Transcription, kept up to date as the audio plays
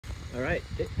All right,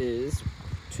 it is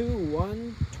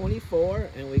 2/1/24,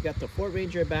 and we got the Ford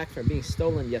Ranger back from being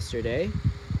stolen yesterday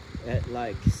at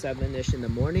like 7-ish in the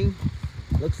morning.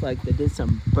 Looks like they did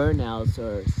some burnouts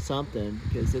or something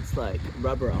because it's like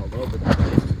rubber all over the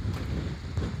place.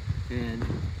 And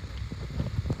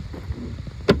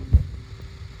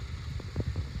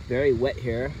very wet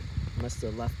here. Must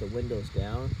have left the windows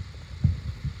down.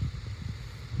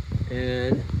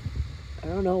 And I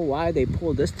don't know why they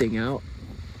pulled this thing out.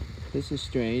 This is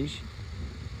strange.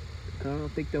 I don't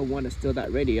think they'll want to steal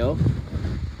that radio.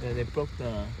 And they broke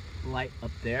the light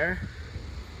up there.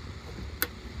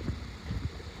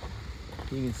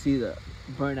 You can see the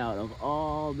burnout of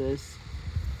all this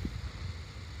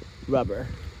rubber.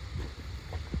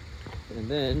 And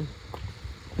then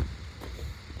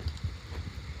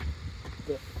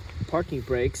the parking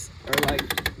brakes are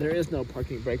like, there is no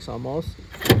parking brakes almost.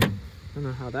 I don't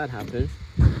know how that happened.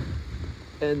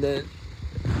 And then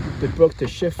they broke the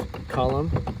shift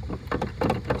column,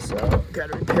 so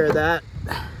gotta repair that.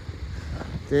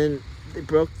 Then they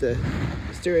broke the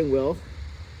steering wheel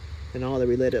and all the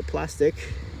related plastic.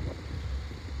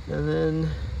 And then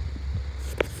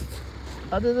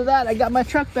other than that, I got my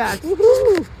truck back.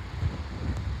 Woohoo!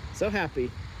 So happy.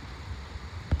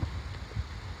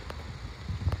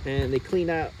 And they cleaned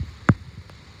out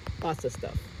lots of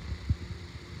stuff.